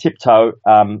need to tiptoe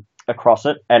across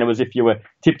it, and it was if you were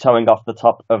tiptoeing off the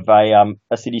top of a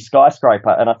city skyscraper.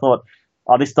 And I thought,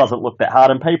 this doesn't look that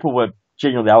hard. And people were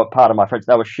genuinely, part of my friends,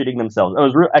 they were shitting themselves. It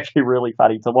was actually really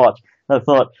funny to watch. And I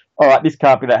thought, all right, this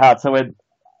can't be that hard. So when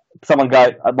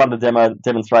one of the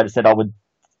demonstrators said, would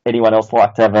anyone else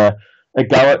like to have a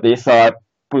go at this? So I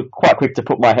was quite quick to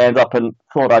put my hand up and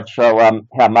thought I'd show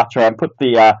how much I am. Put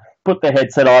the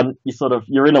headset on.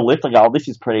 You're in a lift. I go, this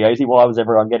is pretty easy. Why was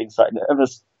everyone getting so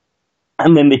nervous?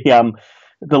 And then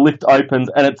the lift opens,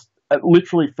 and it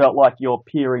literally felt like you're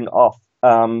peering off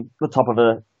the top of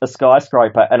a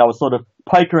skyscraper. And I was sort of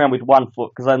poking around with 1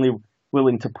 foot because only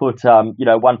willing to put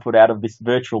 1 foot out of this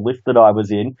virtual lift that I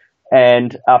was in.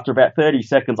 And after about 30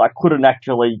 seconds, I couldn't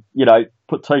actually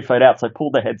put 2 feet out, so I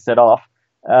pulled the headset off.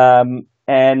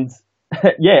 And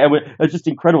yeah, it was just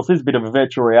incredible. So this is a bit of a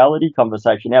virtual reality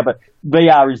conversation now, but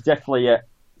VR is definitely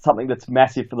something that's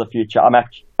massive for the future. I'm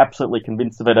absolutely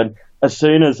convinced of it. And as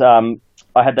soon as I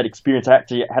had that experience, I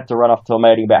had to run off to a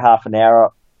meeting about half an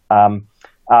hour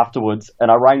afterwards,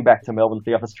 and I rang back to Melbourne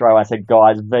for the Office Australia. I said,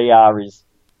 guys, VR is,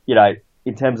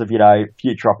 in terms of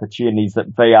future opportunities,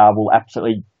 that VR will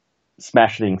absolutely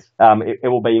smash things. It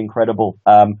will be incredible.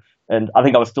 And I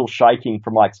think I was still shaking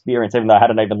from my experience, even though I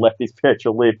hadn't even left this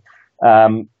virtual lift.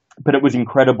 But it was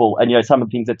incredible. And some of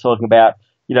the things they're talking about,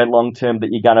 long term, that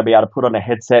you're going to be able to put on a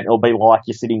headset, it'll be like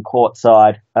you're sitting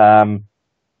courtside.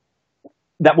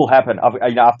 That will happen.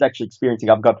 After actually experiencing,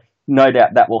 I've got no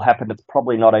doubt that will happen. It's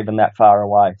probably not even that far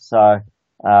away. So,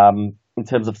 in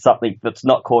terms of something that's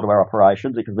not core to our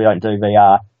operations, because we don't do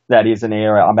VR, that is an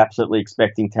area I'm absolutely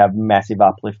expecting to have massive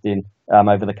uplift in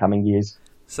over the coming years.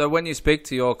 So when you speak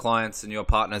to your clients and your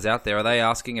partners out there, are they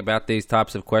asking about these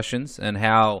types of questions and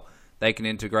how they can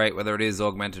integrate, whether it is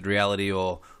augmented reality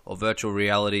or virtual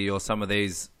reality or some of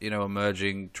these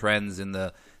emerging trends in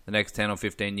the next 10 or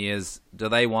 15 years? Do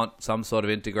they want some sort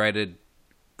of integrated,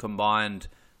 combined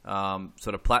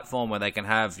sort of platform where they can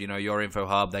have your info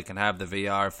hub, they can have the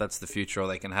VR if that's the future, or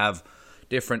they can have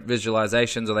different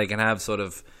visualizations, or they can have sort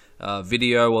of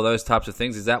video or those types of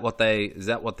things? Is that what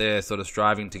they're sort of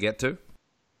striving to get to?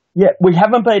 Yeah, we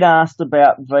haven't been asked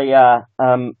about VR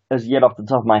as yet off the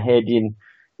top of my head in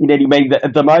any meeting.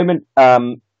 At the moment,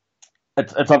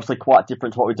 it's obviously quite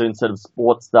different to what we do in sort of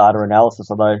sports data analysis,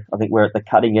 although I think we're at the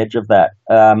cutting edge of that.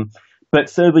 But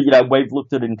certainly, we've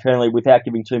looked at internally without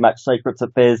giving too much secrets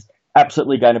that there's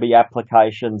absolutely going to be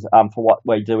applications for what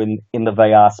we do in the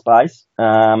VR space.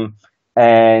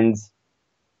 And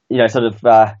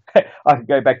I could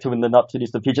go back to in the not too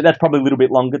distant future. That's probably a little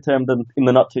bit longer term than in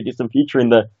the not too distant future, in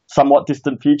the somewhat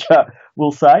distant future,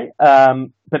 we'll say.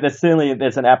 But there's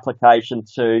an application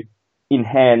to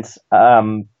enhance,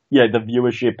 the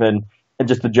viewership and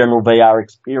just the general VR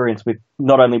experience with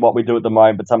not only what we do at the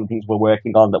moment, but some things we're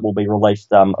working on that will be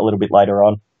released a little bit later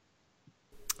on.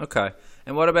 Okay.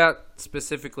 And what about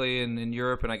specifically in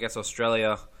Europe and I guess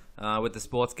Australia with the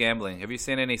sports gambling? Have you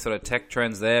seen any sort of tech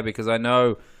trends there? Because I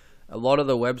know a lot of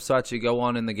the websites you go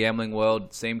on in the gambling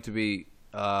world seem to be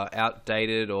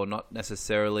outdated or not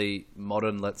necessarily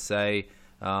modern, let's say.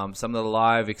 Some of the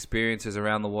live experiences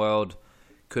around the world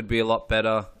could be a lot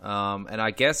better. And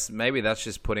I guess maybe that's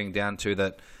just putting down to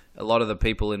that a lot of the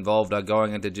people involved are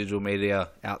going into digital media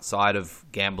outside of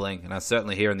gambling. And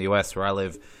certainly here in the US where I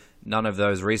live, none of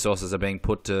those resources are being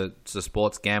put to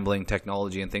sports gambling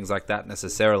technology and things like that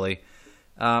necessarily.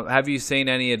 Have you seen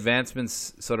any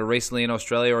advancements sort of recently in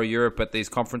Australia or Europe at these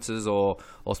conferences or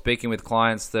speaking with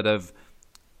clients that have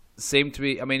seemed to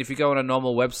be, I mean, if you go on a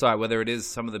normal website, whether it is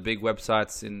some of the big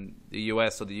websites in the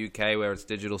US or the UK where it's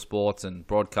digital sports and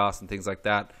broadcast and things like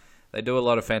that, they do a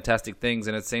lot of fantastic things,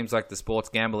 and it seems like the sports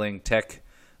gambling tech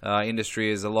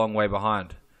industry is a long way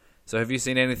behind. So have you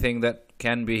seen anything that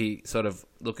can be sort of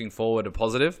looking forward a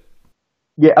positive?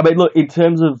 Yeah, I mean, look, in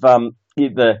terms of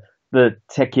the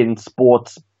tech in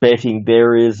sports betting,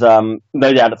 there is no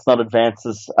doubt it's not advanced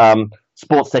as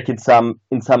sports tech in some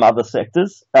other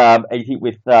sectors. And you think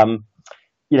with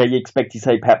you expect to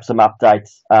see perhaps some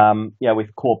updates,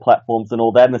 with core platforms and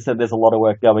all that. And they said there's a lot of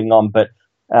work going on, but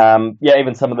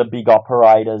even some of the big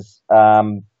operators, I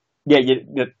think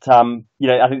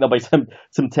there'll be some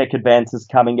tech advances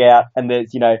coming out, and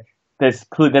there's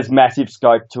massive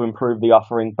scope to improve the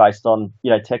offering based on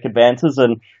tech advances,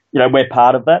 and we're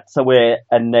part of that. So we're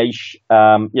a niche,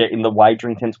 in the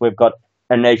wagering sense. We've got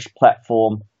a niche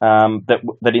platform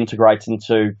that integrates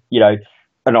into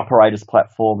an operator's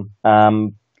platform,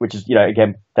 which is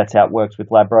again that's how it works with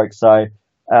Ladbrokes. So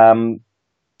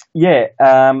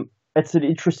it's an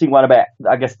interesting one about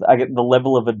I guess the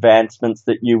level of advancements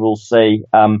that you will see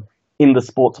in the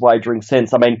sports wagering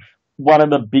sense. I mean, one of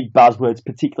the big buzzwords,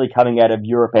 particularly coming out of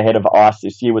Europe ahead of ICE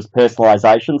this year, was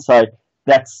personalisation. So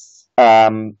that's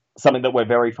something that we're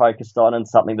very focused on, and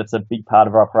something that's a big part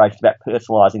of our operation about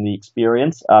personalising the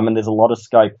experience. And there's a lot of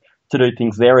scope to do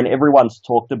things there, and everyone's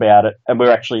talked about it. And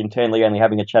we're actually internally only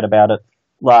having a chat about it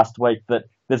last week, that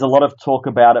there's a lot of talk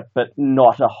about it, but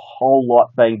not a whole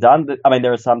lot being done. I mean,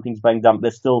 there are some things being done, but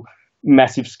there's still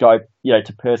massive scope,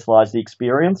 to personalise the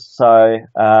experience. So,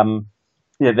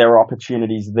 there are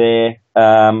opportunities there.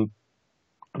 There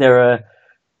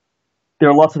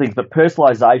are lots of things, but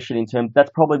personalisation that's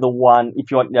probably the one.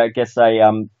 If you want, I guess a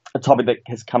topic that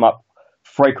has come up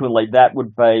frequently, that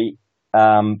would be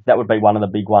one of the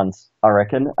big ones, I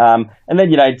reckon. And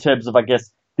then in terms of, I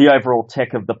guess, the overall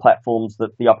tech of the platforms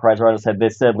that the operator owners said,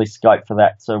 there's certainly scope for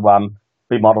that to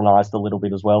be modernised a little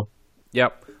bit as well.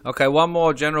 Yep. Okay, one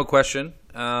more general question.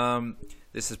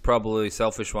 This is probably a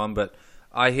selfish one, but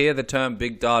I hear the term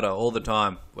big data all the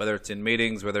time, whether it's in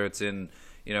meetings, whether it's in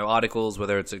articles,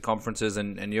 whether it's at conferences,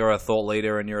 and you're a thought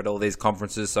leader and you're at all these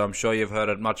conferences, so I'm sure you've heard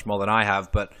it much more than I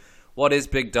have. But what is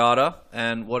big data,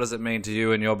 and what does it mean to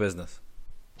you and your business?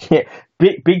 Yeah,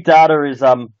 big data is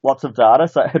lots of data.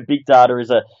 So big data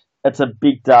it's a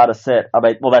big data set. I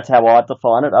mean, well, that's how I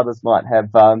define it. Others might have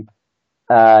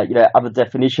other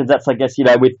definitions. That's, I guess,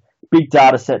 with big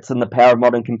data sets and the power of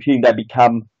modern computing, they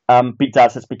become big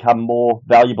data sets become more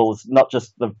valuable. It's not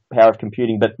just the power of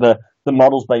computing, but the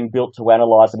models being built to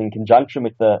analyze them in conjunction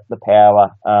with the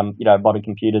power, modern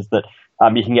computers, that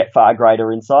you can get far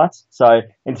greater insights. So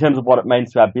in terms of what it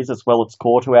means to our business, well, it's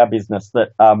core to our business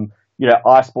that,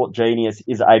 iSport Genius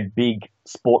is a big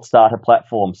sports data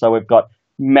platform. So we've got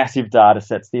massive data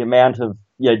sets. The amount of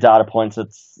data points,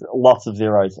 it's lots of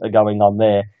zeros are going on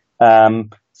there.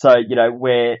 So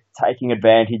we're taking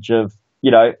advantage of,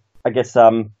 I guess,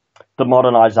 the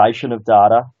modernisation of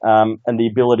data, and the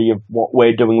ability of what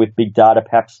we're doing with big data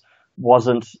perhaps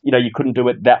wasn't, you couldn't do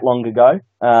it that long ago.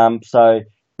 So,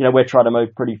 we're trying to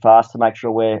move pretty fast to make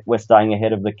sure we're staying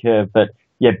ahead of the curve. But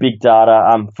yeah, big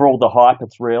data, for all the hype,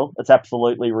 it's real. It's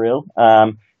absolutely real.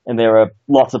 And there are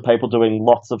lots of people doing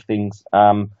lots of things,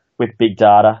 with big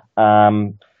data.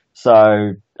 So,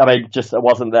 I mean, just it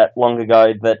wasn't that long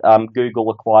ago that Google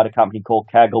acquired a company called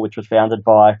Kaggle, which was founded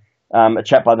by a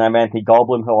chap by the name of Anthony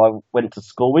Goldblum, who I went to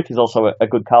school with. He's also a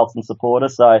good Carlton supporter.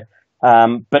 So,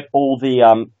 but all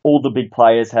the big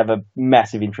players have a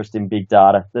massive interest in big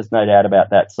data. There's no doubt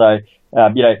about that. So,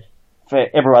 for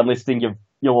everyone listening,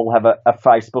 you'll have a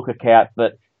Facebook account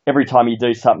that every time you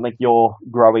do something, you're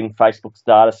growing Facebook's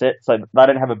data set. So they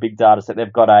don't have a big data set.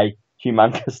 They've got a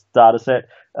humongous data set.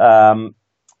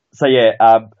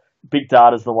 Big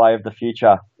data is the way of the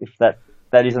future. If that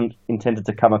isn't intended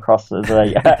to come across as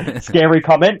a scary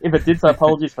comment. If it did, so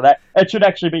apologies for that. It should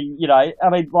actually be,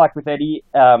 like with any,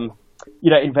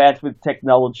 advance with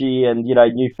technology and,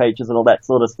 new features and all that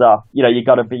sort of stuff, you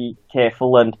got to be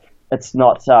careful, and it's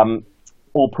not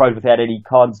all pros without any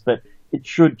cons, but it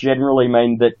should generally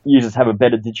mean that users have a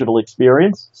better digital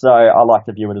experience. So I like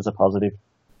to view it as a positive.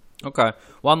 Okay.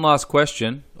 One last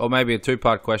question, or maybe a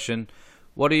two-part question.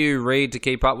 What do you read to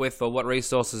keep up with, or what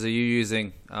resources are you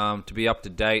using to be up to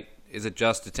date? Is it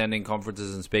just attending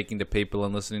conferences and speaking to people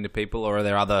and listening to people, or are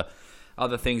there other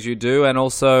other things you do, and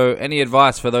also any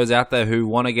advice for those out there who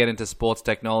want to get into sports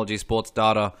technology, sports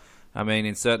data. I mean,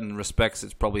 in certain respects,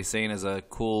 it's probably seen as a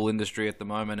cool industry at the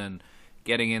moment, and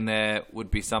getting in there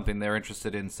would be something they're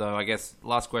interested in. So I guess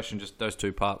last question, just those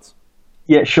two parts.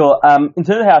 Yeah, sure. In terms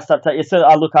of how I start, I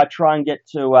try and get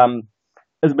to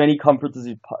as many conferences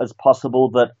as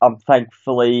possible. That I'm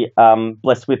thankfully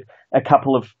blessed with a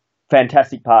couple of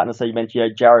fantastic partners. So you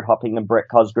mentioned Jared Hopping and Brett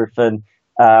Cosgriff, and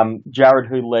Jared,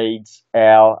 who leads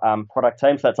our product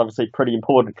team. So that's obviously pretty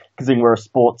important because we're a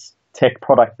sports tech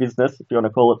product business, if you want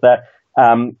to call it that.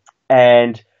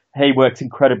 And he works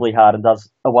incredibly hard and does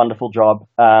a wonderful job.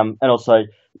 And also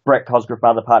Brett Cosgriff,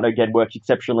 my other partner, again, works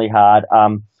exceptionally hard,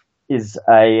 is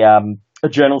a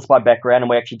journalist by background, and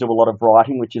we actually do a lot of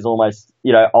writing, which is almost,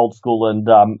 old school and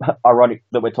ironic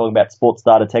that we're talking about sports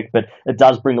data tech, but it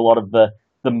does bring a lot of the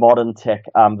modern tech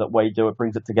that we do. It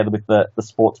brings it together with the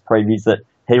sports previews that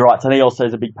he writes. And he also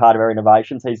is a big part of our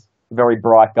innovations. He's a very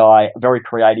bright guy, a very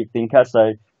creative thinker,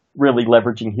 so really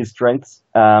leveraging his strengths,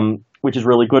 which is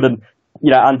really good. And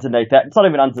underneath that, it's not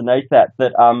even underneath that,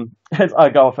 as I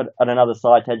go off at another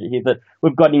side tangent here, that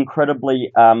we've got an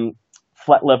incredibly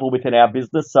flat level within our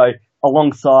business. So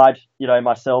alongside,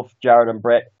 myself, Jared and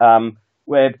Brett,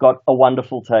 we've got a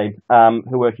wonderful team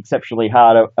who work exceptionally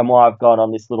hard. And why I've gone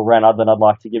on this little rant, other than I'd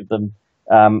like to give them,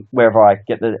 wherever I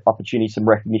get the opportunity, some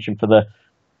recognition for the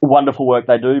wonderful work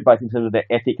they do, both in terms of their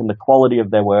ethic and the quality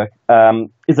of their work,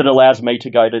 is it allows me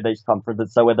to go to these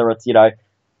conferences. So whether it's,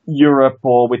 Europe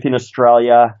or within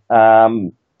Australia, at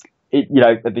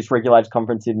this regulated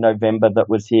conference in November that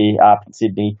was here up in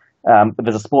Sydney, but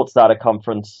there's a sports data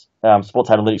conference, sports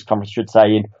analytics conference, I should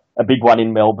say, in a big one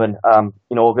in Melbourne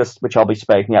in August, which I'll be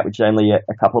speaking at, which is only a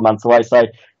couple of months away. So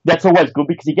that's always good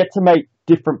because you get to meet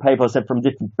different people, I said, from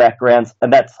different backgrounds,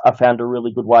 and that's, I found, a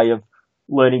really good way of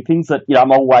learning things that,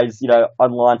 I'm always,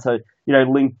 online, so,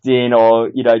 LinkedIn or,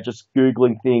 just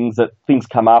Googling things, that things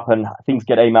come up and things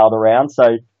get emailed around.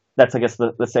 So that's, I guess,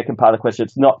 the second part of the question.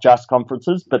 It's not just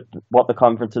conferences, but what the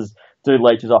conferences do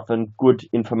lead is often good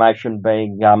information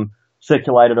being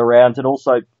circulated around. And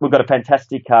also, we've got a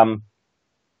fantastic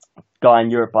guy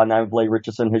in Europe by the name of Lee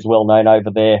Richardson, who's well known over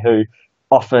there, who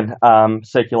often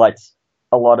circulates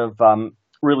a lot of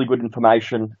really good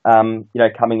information,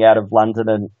 coming out of London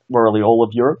and really all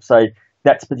of Europe. So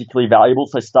that's particularly valuable.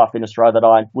 So stuff in Australia that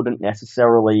I wouldn't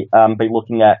necessarily be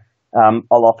looking at.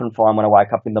 I'll often find when I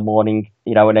wake up in the morning,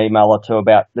 an email or two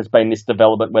about there's been this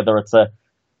development, whether it's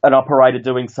an operator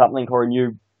doing something or a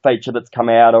new feature that's come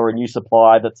out or a new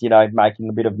supply that's, making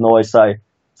a bit of noise. So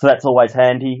that's always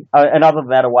handy. And other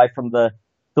than that, away from the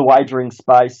wagering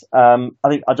space, I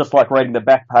think I just like reading the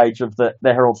back page of the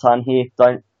Herald Sun here.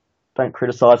 Don't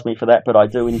criticise me for that, but I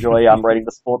do enjoy reading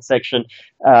the sports section.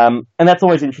 And that's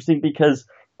always interesting because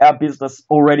our business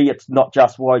already, it's not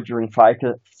just wagering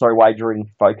focused,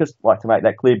 like to make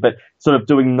that clear, but sort of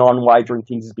doing non-wagering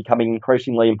things is becoming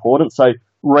increasingly important. So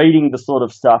reading the sort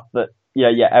of stuff that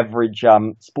your average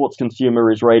sports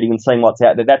consumer is reading and seeing what's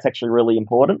out there, that's actually really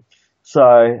important.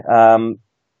 So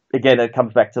again, it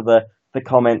comes back to the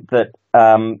comment that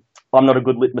I'm not a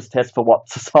good litmus test for what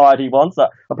society wants.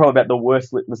 I'm probably about the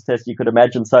worst litmus test you could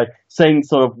imagine. So seeing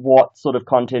sort of what sort of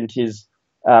content is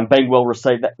being well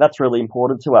received, that's really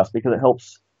important to us because it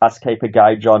helps us keep a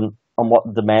gauge on what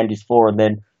the demand is for, and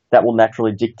then that will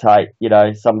naturally dictate,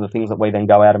 some of the things that we then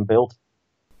go out and build.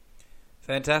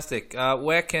 Fantastic.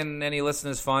 Where can any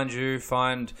listeners find you,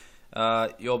 find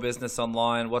your business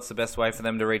online? What's the best way for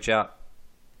them to reach out?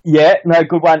 Yeah, no,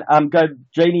 good one. Go to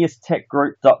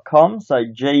geniustechgroup.com, so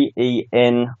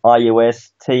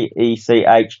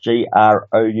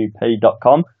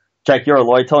GENIUSTECHGROUP.com. Jake, you're a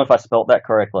lawyer. Tell me if I spelt that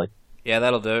correctly. Yeah,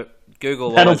 that'll do.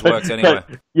 Google always works anyway.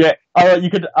 Yeah. You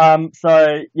could, then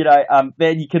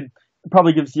you could,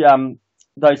 probably gives you,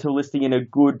 those who are listening in a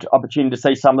good opportunity to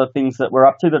see some of the things that we're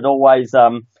up to that always,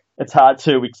 it's hard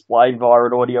to explain via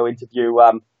an audio interview,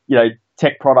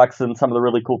 tech products and some of the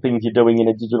really cool things you're doing in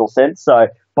a digital sense. So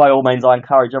by all means, I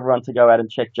encourage everyone to go out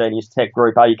and check Genius Tech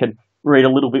Group. You can read a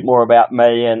little bit more about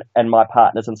me and my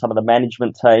partners and some of the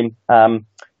management team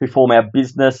who form our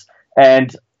business.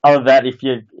 And other than that,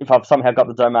 if I've somehow got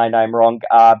the domain name wrong,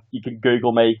 you can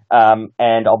Google me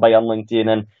and I'll be on LinkedIn,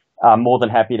 and I'm more than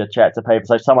happy to chat to people.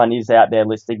 So if someone is out there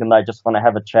listening and they just want to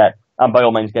have a chat, by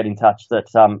all means get in touch. That,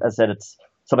 as I said, it's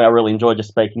something I really enjoy, just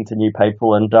speaking to new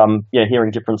people and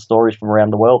hearing different stories from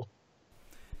around the world.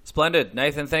 Splendid.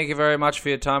 Nathan, thank you very much for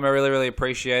your time. I really, really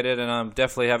appreciate it, and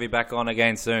definitely have you back on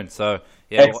again soon. So,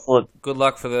 yeah, excellent. Good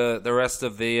luck for the rest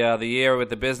of the year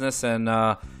with the business, and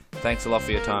thanks a lot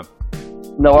for your time.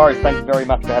 No worries. Thank you very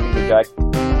much for having me, Jake.